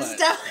don't know. It's what?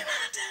 definitely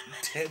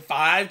not 10 minutes.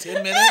 5,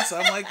 10 minutes,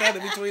 something like that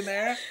in between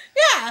there?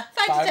 Yeah,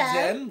 5 to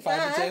 10.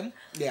 5 to 10?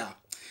 Yeah.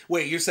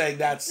 Wait, you're saying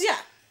that's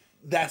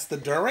the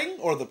during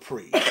or the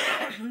pre?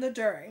 The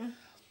during.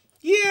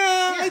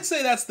 Yeah, I'd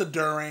say that's the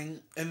during,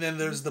 and then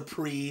there's the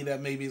pre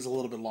that maybe is a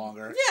little bit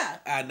longer. Yeah.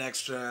 Add an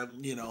extra,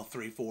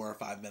 3, 4, or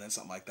 5 minutes,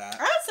 something like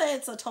that. I'd say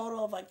it's a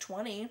total of like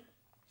 20.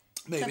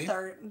 Maybe. To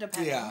 30,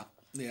 depending.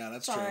 Yeah,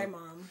 that's true. Sorry,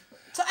 Mom.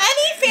 So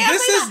any family...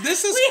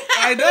 This is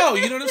I know,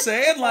 you know what I'm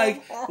saying?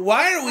 Like,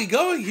 why are we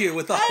going here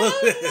with all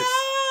of this?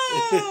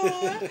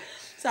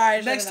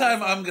 Sorry. Next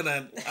time I'm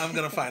gonna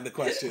find the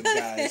questions,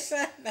 guys.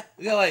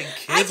 You're like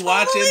kids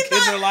watching,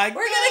 kids are like,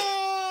 we're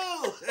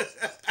no!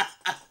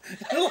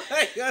 Oh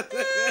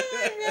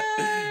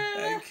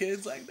and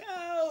kids like,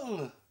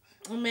 no.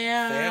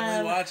 Man.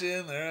 Family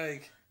watching, they're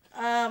like,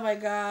 oh my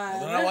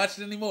god. They're not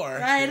watching anymore.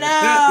 I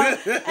know.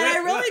 And I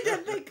really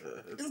did think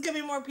it was gonna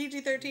be more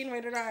PG-13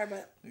 rated R,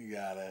 but you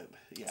got it.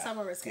 Yeah. Some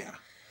are risky. Yeah.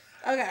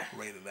 Okay.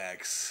 Rated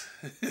X.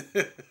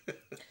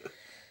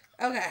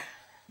 Okay.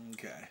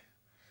 Okay.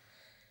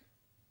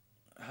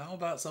 How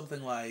about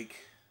something like,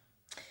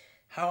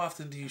 how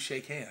often do you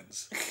shake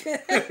hands?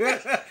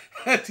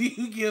 Do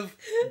you give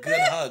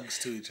good hugs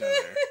to each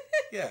other?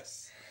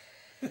 Yes.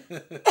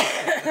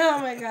 Oh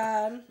my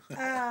god.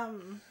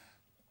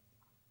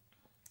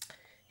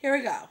 Here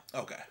we go.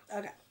 Okay.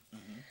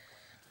 Mm-hmm.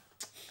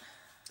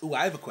 Ooh,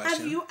 I have a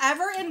question. Have you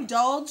ever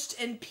indulged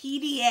in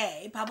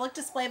PDA, public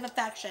display of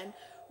affection,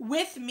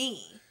 with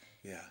me?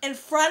 Yeah. In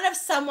front of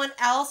someone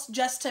else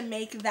just to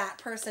make that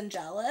person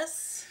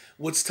jealous?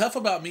 What's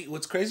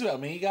crazy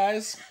about me,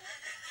 guys,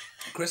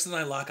 Kristen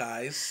and I lock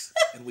eyes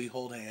and we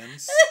hold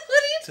hands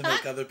to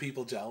make other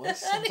people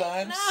jealous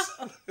sometimes.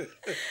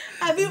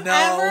 Have you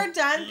ever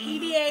done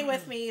PDA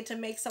with me to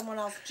make someone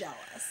else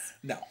jealous?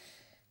 No.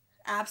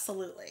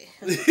 Absolutely.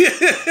 That's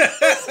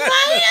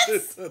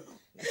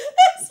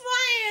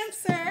my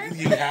answer.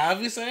 You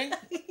have, you saying?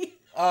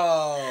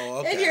 Oh,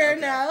 okay. And you're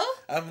no?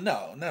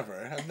 No,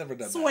 never. I've never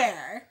done that.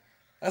 Swear.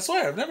 I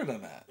swear, I've never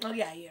done that. Oh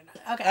yeah, you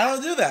know. Okay. I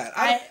don't do that.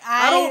 I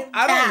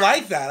don't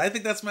like that. I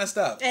think that's messed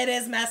up. It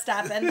is messed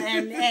up,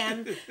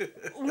 and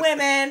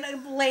women,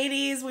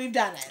 ladies, we've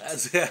done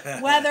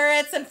it. Whether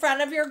it's in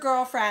front of your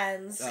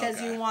girlfriends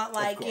because you want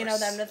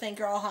them to think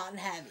you're all hot and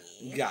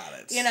heavy. Got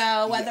it.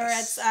 Whether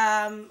it's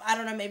I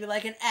don't know, maybe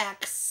like an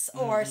ex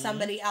or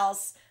somebody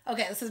else.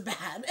 Okay, this is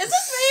bad. Is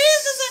this me?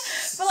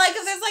 But like,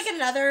 if there's like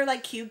another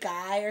like cute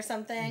guy or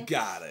something.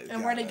 Got it.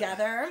 And we're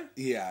together.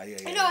 Yeah.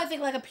 I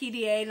think like a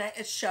PDA night,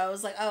 it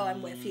shows like, oh,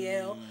 I'm with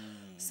you.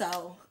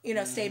 So, you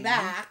know, stay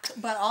back,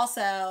 but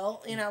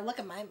also, you know, look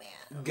at my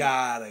man.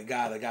 Got it.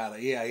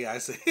 Yeah, I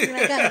see. You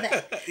know, kind of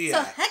thing.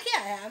 Yeah. So, heck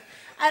yeah, I have.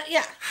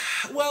 Yeah.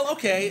 Well,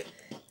 okay.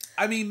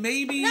 I mean,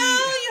 maybe... No,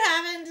 you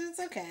haven't. It's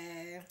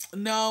okay.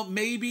 No,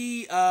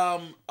 maybe,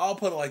 I'll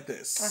put it like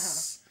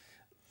this.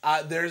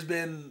 There's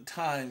been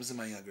times in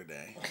my younger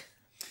day.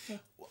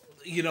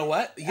 You know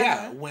what?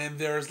 Yeah, when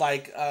there's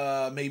like,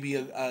 maybe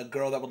a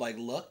girl that would like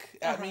look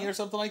at me or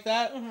something like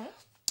that.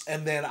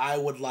 And then I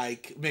would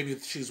like, maybe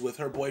she's with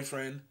her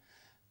boyfriend.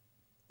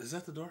 Is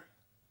that the door?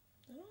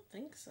 I don't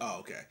think so. Oh,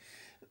 okay.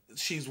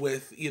 She's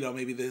with, you know,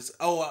 maybe this.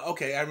 Oh,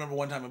 okay. I remember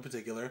one time in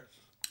particular,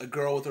 a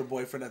girl with her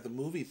boyfriend at the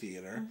movie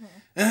theater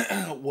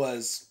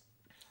was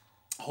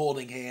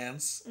holding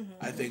hands,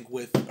 I think,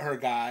 with her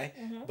guy,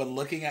 but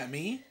looking at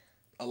me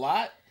a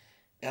lot.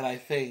 And I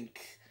think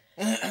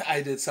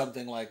I did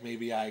something like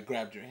maybe I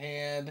grabbed your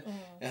hand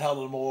and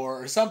held it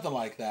more or something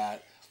like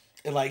that.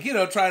 And like, you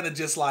know, trying to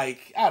just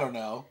like, I don't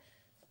know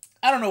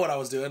what I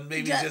was doing.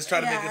 Maybe just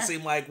trying to make it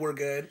seem like we're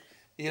good.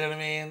 You know what I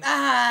mean?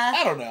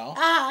 I don't know.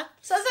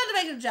 So it's not to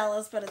make him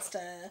jealous, but it's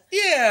to...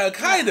 Yeah,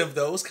 kind of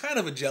though. It's kind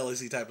of a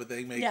jealousy type of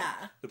thing. Make Yeah.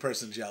 the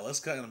person jealous.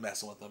 Kind of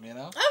messing with them, you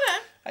know? Okay.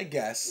 I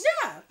guess.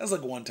 Yeah. That's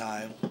like one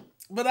time.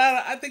 But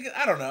I think,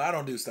 I don't know. I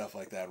don't do stuff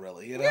like that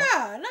really, you know?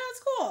 Yeah, no,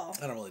 it's cool.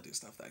 I don't really do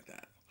stuff like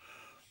that.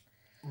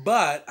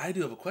 But I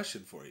do have a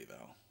question for you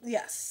though.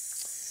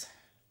 Yes.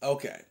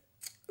 Okay.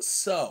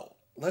 So,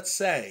 let's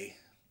say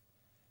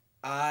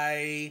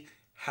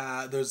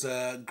there's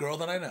a girl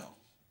that I know.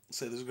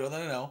 Say there's a girl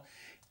that I know,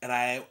 and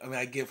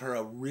I give her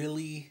a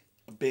really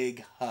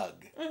big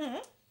hug.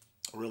 A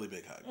really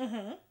big hug.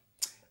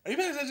 Are you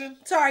paying attention?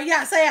 Sorry,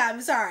 yes, I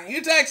am. Sorry.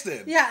 You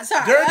texted. Yeah,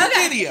 sorry. During the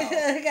video.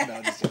 No,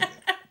 I'm just joking.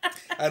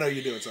 I know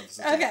you're doing something.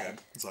 So Okay.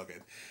 It's all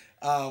good.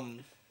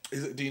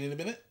 Do you need a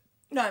minute?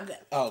 No, I'm good.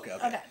 Oh, okay.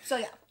 Okay, so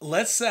yeah.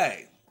 Let's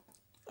say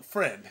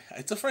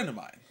it's a friend of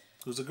mine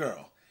who's a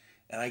girl,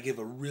 and I give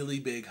a really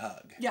big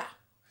hug. Yeah.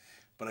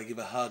 But I give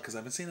a hug because I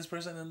haven't seen this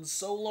person in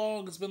so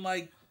long. It's been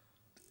like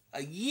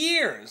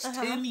years,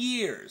 10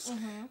 years.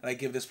 And I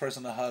give this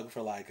person a hug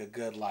for like a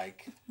good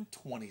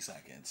 20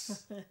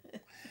 seconds.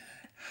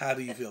 How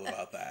do you feel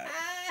about that?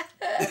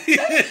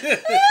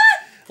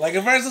 Like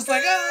at first it's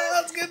like,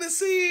 oh, it's good to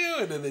see you.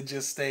 And then it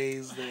just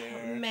stays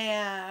there.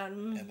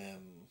 Man. And then...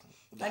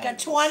 Like a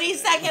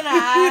 20-second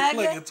hug.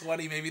 Like a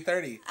 20, maybe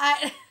 30.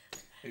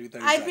 Maybe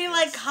 30 I'd be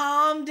like,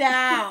 calm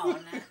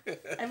down.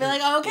 I'd be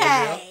like,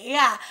 okay.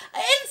 Yeah.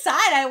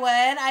 Inside I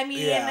would. I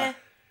mean,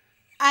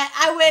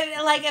 I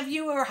would, like, if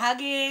you were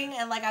hugging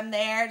and, like, I'm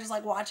there just,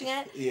 like, watching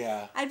it.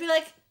 Yeah. I'd be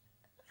like,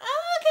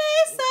 oh,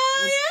 okay, so,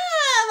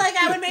 yeah. Like,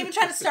 I would maybe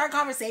try to start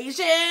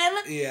conversation.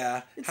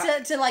 Yeah.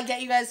 To like,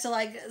 get you guys to,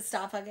 like,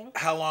 stop hugging.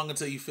 How long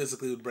until you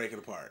physically would break it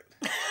apart?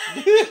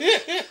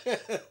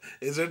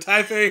 Is there a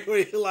time period where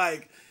you're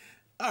like,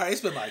 all right, it's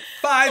been like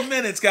 5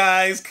 minutes,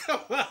 guys. Come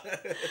on.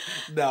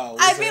 No.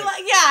 I'd be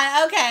like,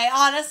 yeah, okay,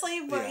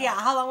 honestly. But yeah,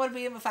 how long would it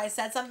be if I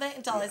said something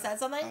until I said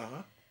something?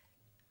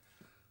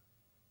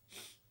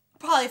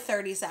 Probably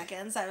 30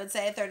 seconds, I would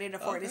say. 30 to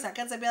 40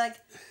 seconds. I'd be like,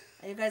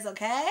 are you guys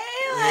okay?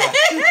 Like,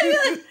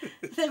 I'd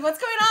be like, what's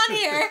going on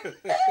here?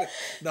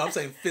 No, I'm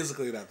saying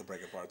physically you'd have to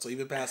break it apart. So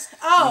even past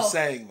you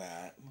saying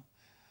that.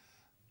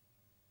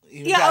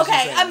 Yeah,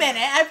 okay, a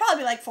minute. I'd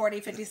probably be like 40,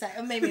 50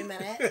 seconds, maybe a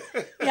minute.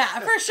 Yeah,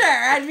 for sure.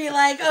 I'd be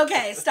like,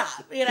 okay,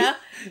 stop, you know?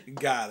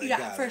 Got it,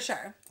 yeah, for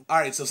sure. All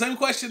right, so same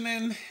question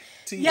then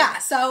to you. Yeah,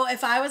 so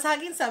if I was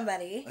hugging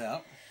somebody,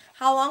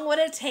 how long would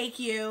it take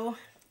you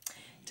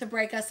to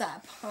break us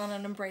up on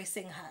an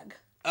embracing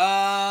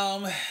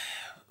hug?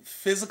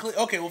 Physically?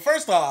 Okay, well,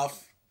 first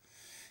off,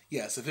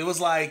 yes, if it was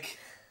like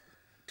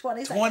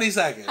 20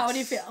 seconds. How would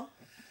you feel?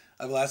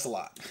 Well, that's a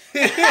lot.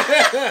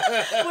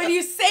 Would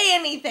you say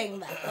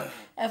anything, though?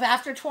 If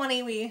after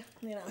 20 we,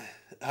 you know.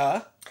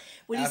 Huh?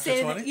 Would you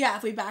say,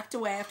 if we backed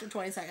away after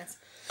 20 seconds?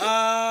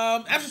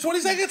 After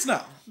 20 seconds,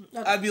 no.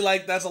 Okay. I'd be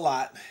like, that's a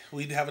lot.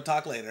 We'd have a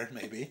talk later,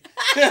 maybe.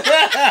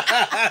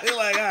 I'd be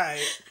like, all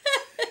right.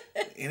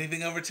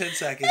 Anything over 10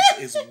 seconds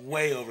is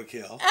way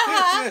overkill.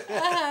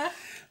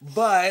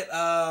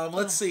 But,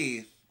 let's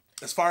see.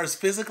 As far as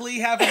physically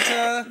having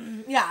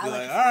to... Yeah,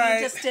 like all right.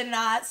 We just did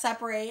not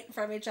separate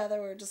from each other.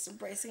 We were just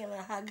embracing in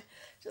a hug.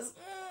 Just...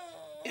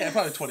 Yeah,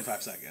 probably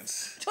 25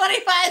 seconds.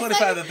 25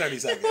 to 30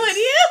 seconds. Would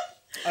you?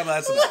 I mean,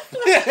 that's enough.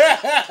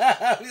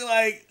 I'd be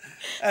like,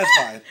 that's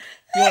fine.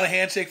 You want a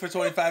handshake for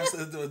 25,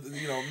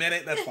 a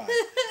minute? That's fine.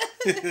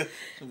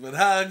 But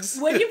hugs.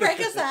 Would you break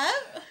us up?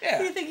 Yeah.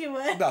 Do you think you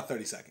would? About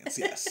 30 seconds,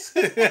 yes.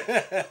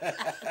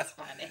 That's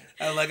funny.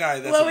 I'm like, all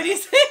right, that's What enough. would you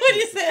say? What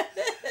would you say?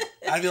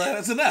 I'd be like,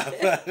 that's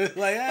enough.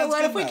 Like, but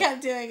what if we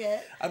kept doing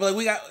it? I'd be like,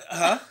 we got,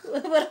 huh?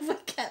 What if we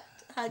kept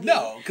hugging?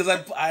 No, because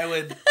I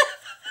would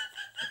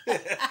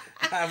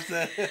have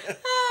to.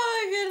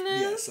 Oh, my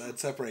goodness. Yes, I'd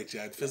separate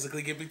you. I'd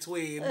physically get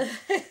between.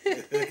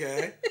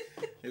 Okay?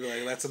 You'd be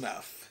like, that's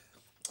enough.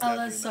 Oh,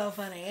 that's so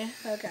funny.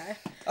 Okay.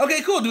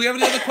 Okay, cool. Do we have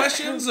any other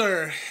questions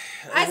or?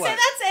 I say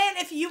that's it.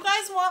 If you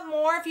guys want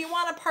more, if you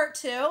want a part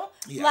 2,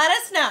 let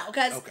us know.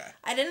 Because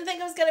I didn't think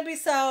it was going to be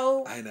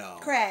so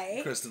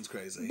cray. Kristen's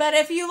crazy. But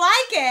if you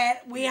like it,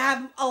 we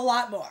have a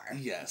lot more.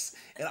 Yes.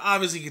 And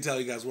obviously you can tell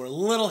you guys we're a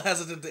little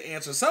hesitant to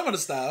answer some of the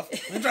stuff.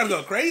 We're trying to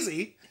go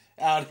crazy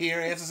out here,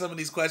 answer some of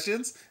these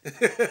questions. We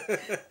got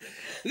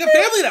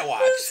family that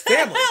watch.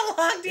 Family. How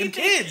long do you think?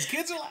 Kids.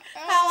 Kids are like,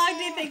 how long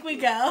do you think we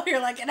go? You're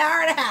like an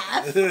hour and a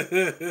half.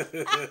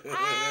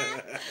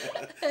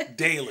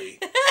 Daily.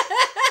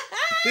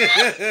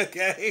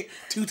 Okay?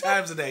 2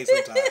 times a day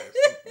sometimes.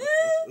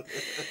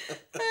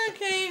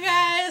 Okay, you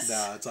guys.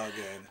 No, it's all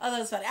good. Oh, that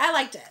was funny. I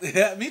liked it.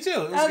 Yeah, me too.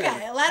 It was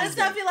okay, good. Let us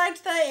know if you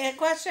liked the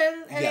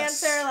question and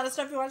answer. Let us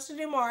know if you want us to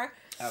do more.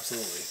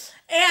 Absolutely.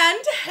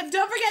 And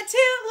don't forget to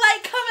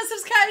like, comment,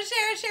 subscribe,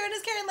 share it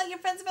is caring. Let your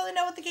friends and family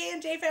know what the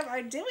K&J fam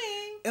are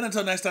doing. And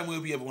until next time, we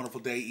hope you have a wonderful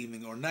day,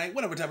 evening, or night.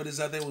 Whatever time it is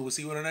out there, we will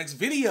see you in our next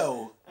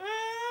video.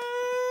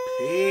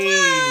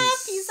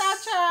 Peace.